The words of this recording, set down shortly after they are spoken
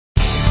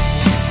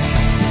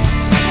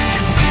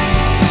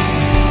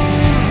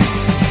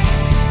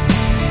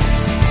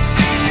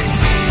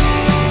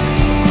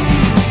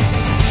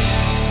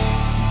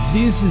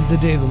This is the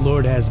day the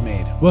Lord has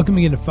made. Welcome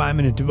again to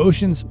 5-Minute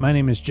Devotions. My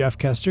name is Jeff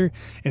Kester,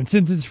 and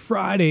since it's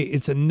Friday,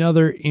 it's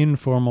another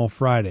informal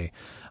Friday.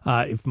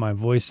 If my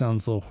voice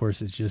sounds a little hoarse,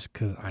 it's just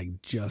because I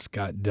just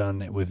got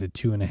done with a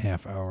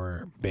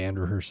 2.5-hour band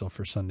rehearsal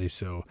for Sunday,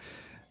 so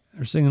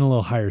they're singing a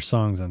little higher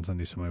songs on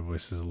Sunday, so my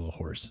voice is a little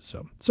hoarse.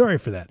 So sorry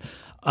for that.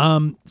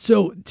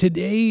 So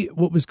today,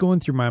 what was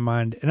going through my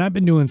mind, and I've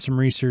been doing some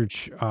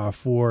research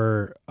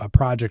for a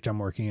project I'm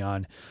working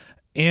on,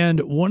 and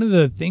one of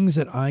the things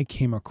that I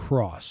came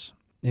across,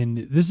 and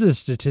this is a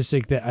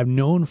statistic that I've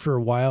known for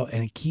a while,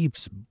 and it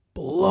keeps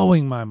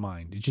blowing my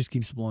mind. It just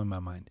keeps blowing my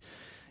mind,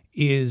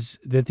 is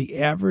that the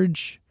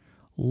average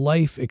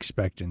life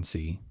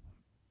expectancy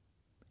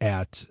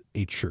at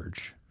a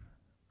church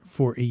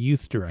for a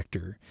youth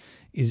director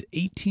is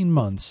 18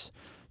 months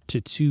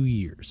to 2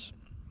 years.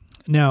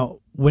 Now,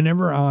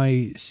 whenever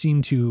I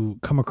seem to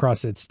come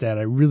across that stat,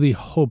 I really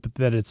hope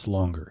that it's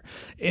longer.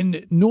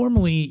 And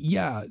normally,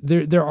 yeah,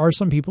 there are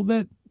some people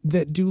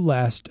that do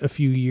last a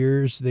few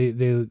years.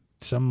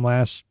 Some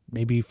last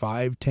maybe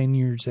 5-10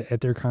 years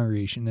at their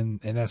congregation,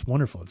 and that's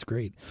wonderful. It's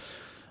great.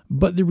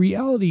 But the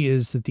reality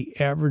is that the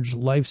average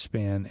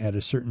lifespan at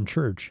a certain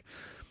church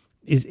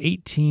is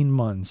 18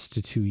 months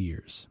to 2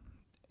 years.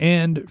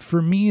 And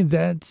for me,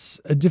 that's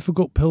a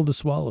difficult pill to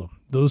swallow.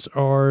 Those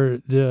are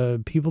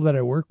the people that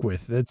I work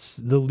with. That's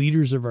the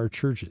leaders of our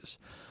churches.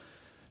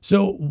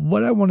 So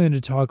what I wanted to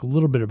talk a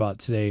little bit about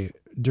today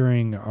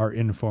during our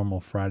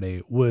Informal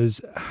Friday was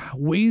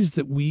ways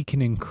that we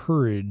can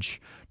encourage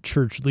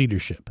church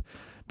leadership.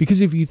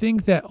 Because if you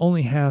think that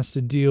only has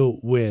to deal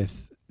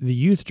with the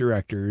youth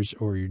directors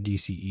or your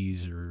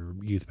DCEs or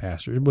youth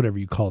pastors, whatever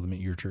you call them at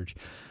your church,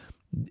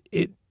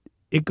 it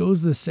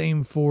goes the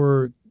same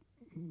for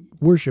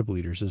worship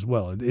leaders as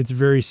well. It's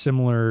very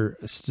similar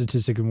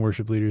statistic in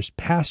worship leaders.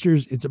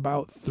 Pastors, it's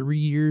about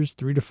 3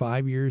 to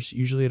 5 years,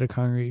 usually at a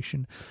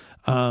congregation.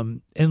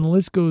 And the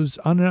list goes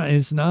on and on. And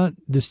it's not,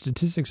 the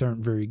statistics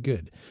aren't very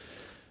good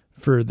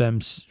for them,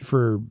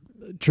 for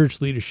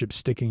church leadership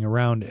sticking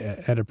around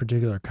at a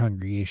particular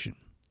congregation.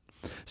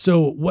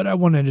 So what I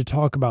wanted to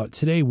talk about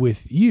today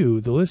with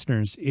you, the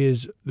listeners,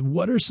 is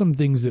what are some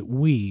things that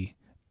we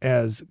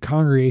as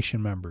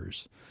congregation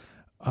members,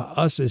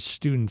 us as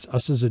students,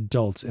 us as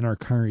adults in our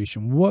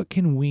congregation, what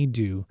can we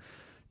do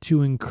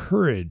to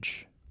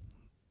encourage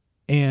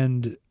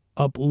and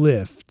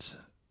uplift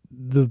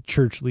the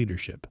church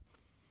leadership?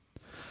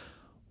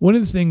 One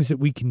of the things that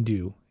we can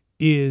do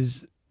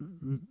is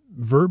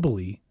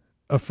verbally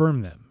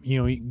affirm them.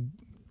 You know,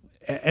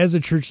 as a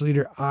church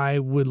leader, I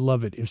would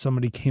love it if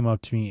somebody came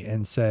up to me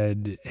and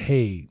said,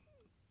 "Hey,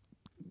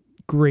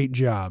 great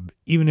job,"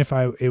 even if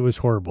it was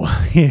horrible,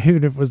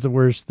 even if it was the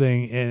worst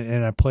thing,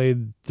 and I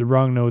played the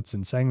wrong notes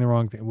and sang the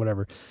wrong thing,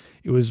 whatever.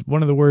 It was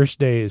one of the worst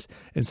days,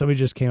 and somebody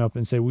just came up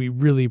and said, "We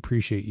really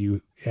appreciate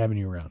you having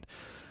you around."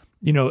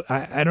 You know,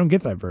 I don't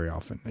get that very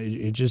often.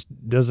 It just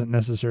doesn't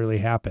necessarily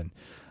happen.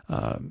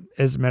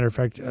 As a matter of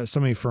fact,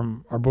 somebody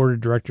from our board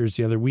of directors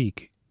the other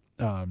week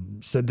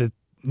said that,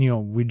 you know,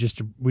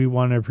 we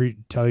want to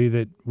tell you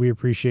that we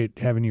appreciate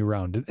having you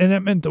around. And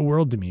that meant the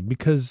world to me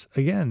because,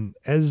 again,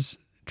 as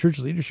church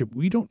leadership,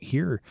 we don't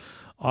hear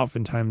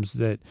oftentimes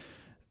that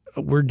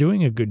we're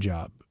doing a good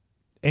job.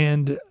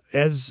 And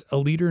as a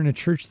leader in a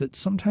church, that's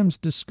sometimes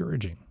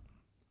discouraging.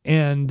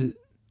 And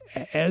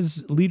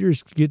as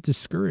leaders get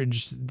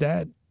discouraged,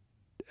 that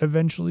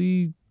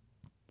eventually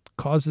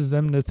causes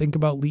them to think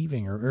about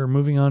leaving or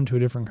moving on to a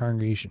different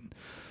congregation.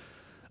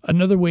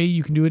 Another way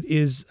you can do it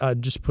is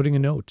just putting a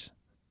note,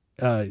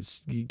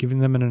 giving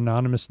them an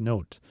anonymous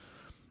note.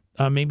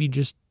 Maybe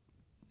just,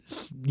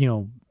 you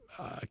know,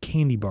 a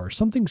candy bar,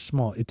 something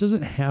small. It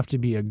doesn't have to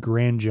be a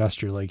grand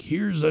gesture like,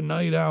 here's a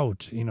night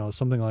out, you know,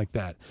 something like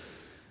that.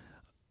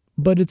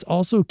 But it's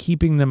also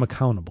keeping them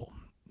accountable.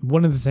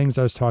 One of the things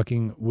I was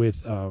talking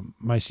with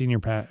my senior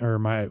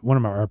one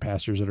of our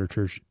pastors at our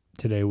church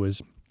today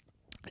was,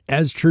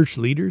 as church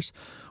leaders,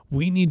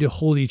 we need to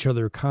hold each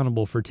other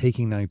accountable for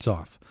taking nights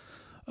off.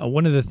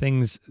 One of the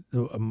things,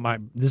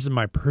 this is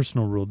my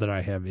personal rule that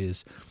I have,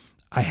 is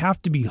I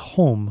have to be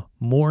home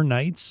more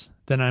nights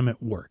than I'm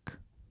at work.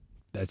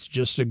 That's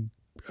just a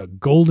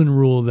golden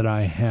rule that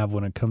I have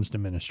when it comes to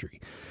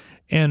ministry.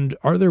 And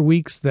are there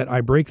weeks that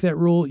I break that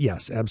rule?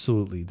 Yes,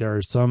 absolutely. There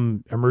are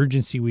some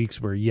emergency weeks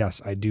where,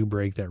 yes, I do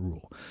break that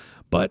rule.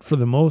 But for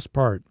the most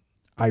part,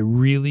 I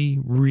really,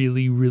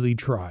 really, really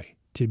try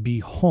to be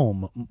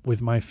home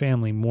with my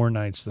family more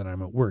nights than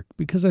I'm at work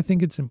because I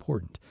think it's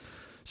important.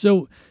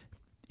 So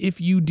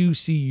if you do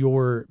see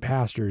your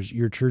pastors,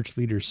 your church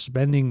leaders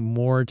spending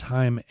more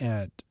time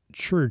at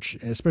church,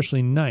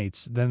 especially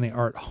nights, than they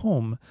are at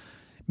home,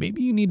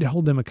 maybe you need to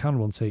hold them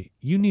accountable and say,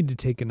 you need to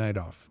take a night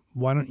off.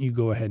 Why don't you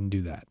go ahead and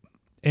do that?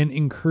 And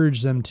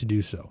encourage them to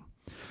do so.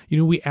 You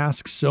know, we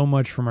ask so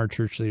much from our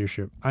church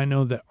leadership. I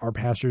know that our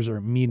pastors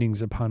are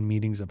meetings upon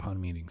meetings upon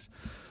meetings.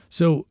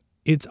 So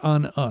it's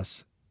on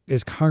us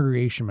as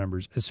congregation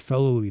members, as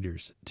fellow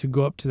leaders, to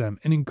go up to them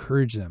and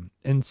encourage them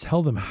and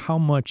tell them how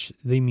much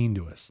they mean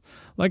to us.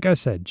 Like I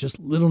said, just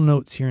little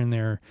notes here and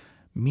there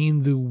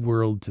mean the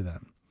world to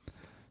them.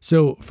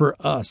 So for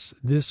us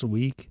this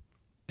week,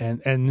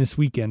 and this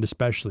weekend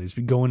especially, as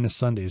we go into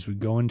Sunday, as we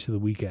go into the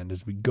weekend,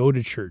 as we go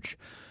to church,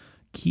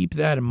 keep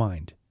that in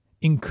mind.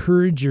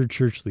 Encourage your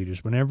church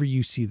leaders whenever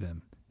you see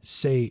them.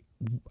 Say,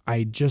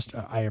 I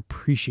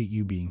appreciate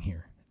you being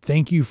here.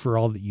 Thank you for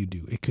all that you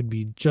do. It could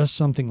be just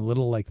something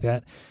little like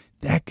that.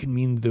 That could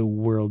mean the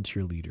world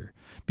to your leader,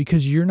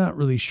 because you're not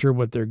really sure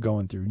what they're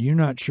going through. You're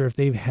not sure if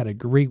they've had a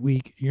great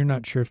week. You're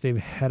not sure if they've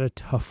had a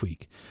tough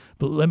week.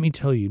 But let me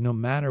tell you, no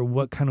matter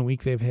what kind of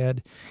week they've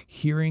had,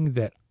 hearing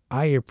that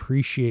I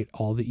appreciate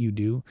all that you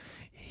do,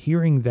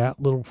 hearing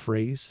that little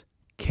phrase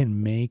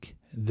can make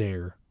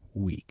their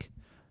week.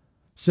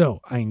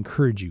 So I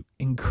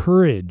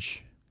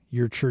encourage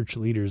your church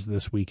leaders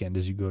this weekend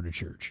as you go to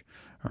church.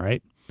 All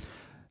right.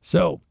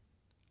 So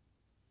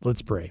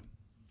let's pray.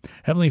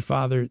 Heavenly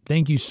Father,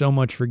 thank you so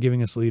much for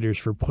giving us leaders,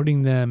 for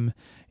putting them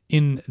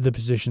in the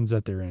positions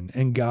that they're in.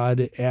 And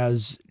God,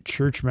 as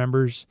church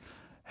members,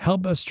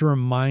 help us to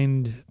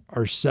remind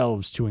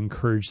ourselves to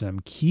encourage them,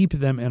 keep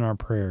them in our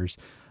prayers,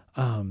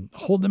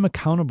 hold them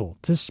accountable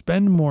to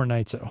spend more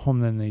nights at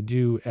home than they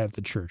do at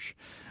the church.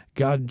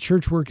 God,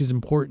 church work is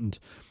important,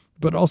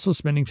 but also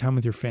spending time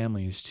with your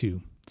families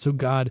too. So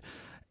God,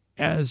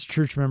 as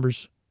church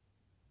members,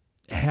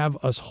 have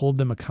us hold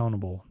them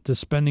accountable to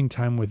spending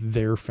time with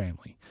their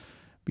family,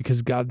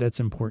 because God, that's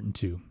important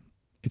too.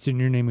 It's in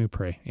your name we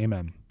pray.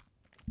 Amen.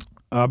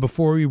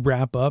 Before we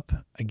wrap up,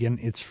 again,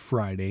 it's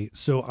Friday,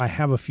 so I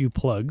have a few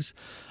plugs.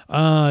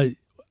 On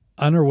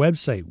our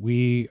website,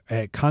 we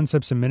at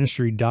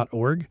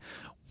conceptsandministry.org,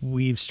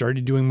 we've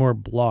started doing more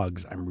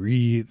blogs.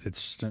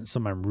 It's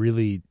something I'm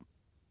really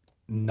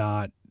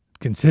not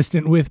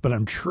consistent with, but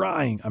I'm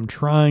trying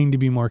to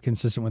be more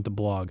consistent with the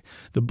blog.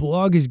 The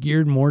blog is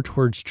geared more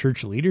towards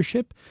church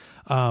leadership,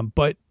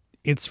 but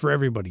it's for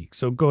everybody.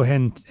 So go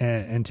ahead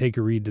and take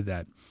a read to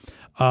that.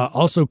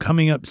 Also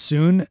coming up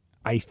soon,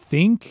 I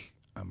think,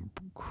 I'm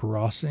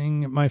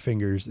crossing my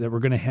fingers, that we're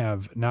going to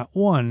have not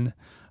one,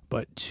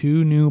 but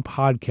 2 new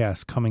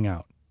podcasts coming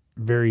out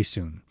very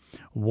soon.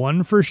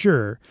 One for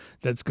sure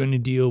that's going to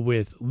deal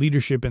with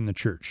leadership in the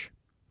church.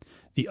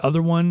 The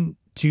other one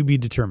to be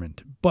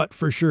determined, but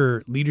for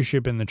sure,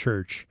 leadership in the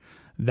church,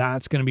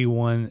 that's going to be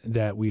one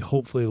that we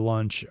hopefully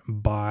launch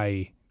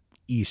by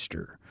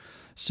Easter.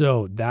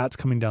 So that's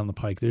coming down the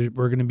pike.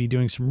 We're going to be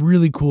doing some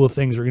really cool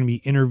things. We're going to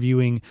be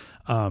interviewing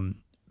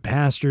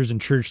pastors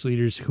and church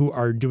leaders who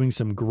are doing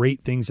some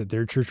great things at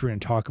their church. We're going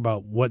to talk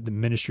about what the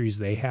ministries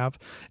they have,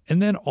 and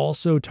then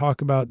also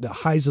talk about the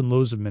highs and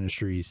lows of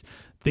ministries,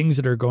 things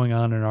that are going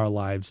on in our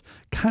lives,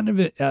 kind of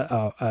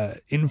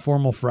a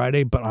informal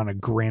Friday, but on a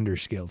grander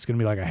scale. It's going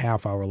to be like a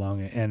half hour long,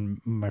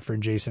 and my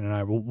friend Jason and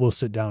I will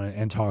sit down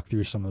and talk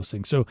through some of those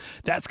things. So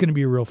that's going to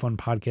be a real fun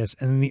podcast.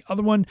 And then the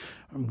other one,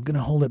 I'm going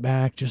to hold it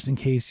back just in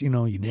case, you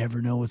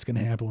never know what's going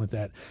to happen with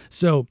that.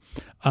 So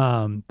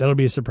that'll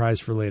be a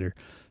surprise for later.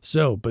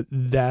 So, but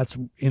that's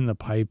in the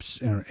pipes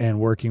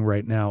and working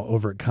right now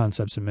over at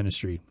Concepts and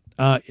Ministry.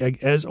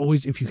 As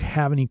always, if you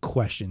have any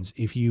questions,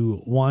 if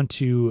you want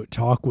to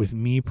talk with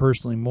me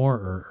personally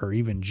more, or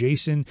even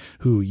Jason,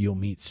 who you'll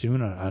meet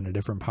soon on a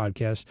different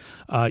podcast,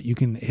 you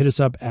can hit us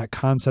up at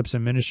Concepts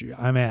and Ministry.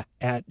 I'm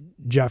at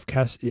Jeff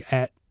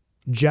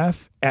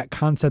at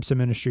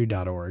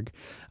conceptsandministry.org.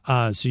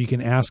 So you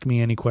can ask me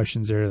any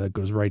questions there. That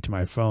goes right to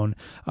my phone.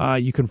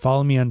 You can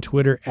follow me on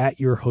Twitter at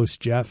your host,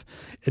 Jeff.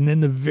 And then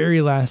the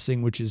very last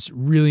thing, which is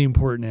really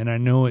important, and I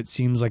know it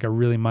seems like a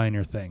really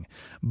minor thing,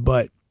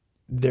 but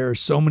there are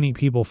so many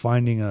people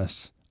finding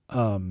us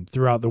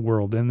throughout the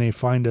world, and they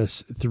find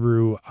us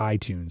through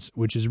iTunes,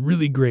 which is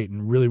really great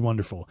and really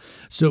wonderful.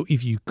 So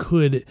if you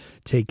could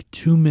take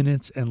 2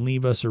 minutes and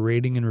leave us a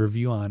rating and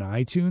review on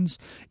iTunes,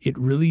 it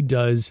really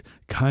does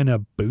kind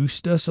of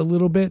boost us a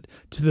little bit,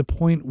 to the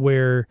point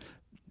where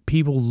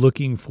people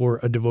looking for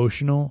a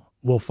devotional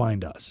will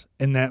find us,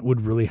 and that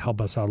would really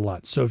help us out a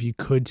lot. So if you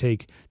could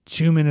take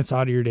 2 minutes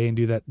out of your day and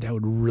do that, that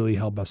would really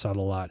help us out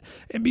a lot.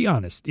 And be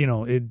honest,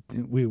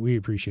 we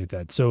appreciate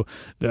that. So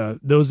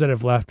those that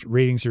have left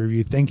ratings and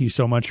review, thank you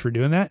so much for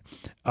doing that.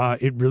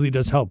 It really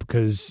does help,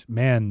 because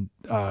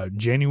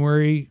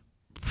January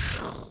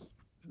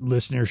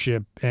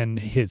listenership and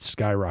hits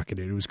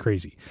skyrocketed. It was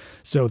crazy.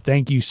 So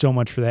thank you so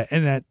much for that.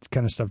 And that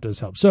kind of stuff does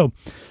help. So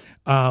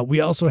we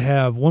also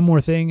have one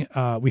more thing.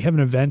 We have an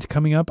event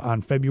coming up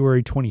on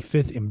February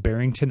 25th in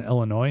Barrington,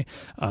 Illinois.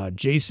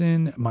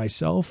 Jason,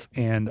 myself,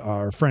 and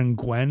our friend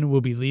Gwen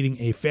will be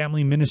leading a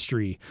family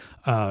ministry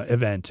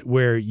event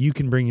where you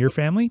can bring your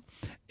family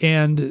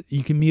and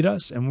you can meet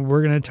us, and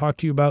we're going to talk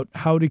to you about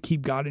how to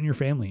keep God in your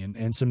family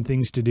and some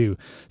things to do.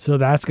 So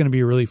that's going to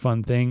be a really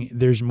fun thing.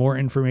 There's more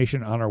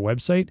information on our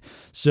website,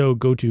 so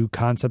go to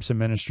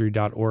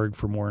conceptsandministry.org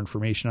for more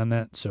information on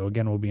that. So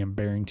again, we'll be in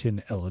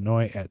Barrington,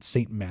 Illinois at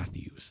St.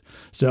 Matthew's.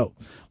 So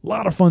a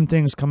lot of fun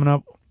things coming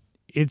up.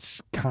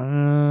 It's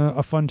kind of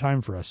a fun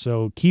time for us.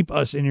 So keep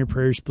us in your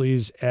prayers,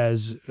 please,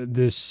 as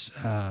this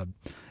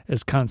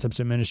as Concepts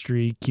and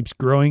Ministry keeps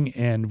growing,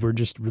 and we're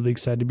just really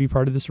excited to be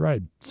part of this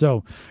ride.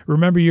 So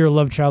remember, you're a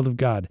loved child of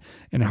God,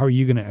 and how are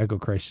you going to echo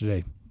Christ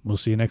today? We'll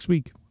see you next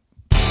week.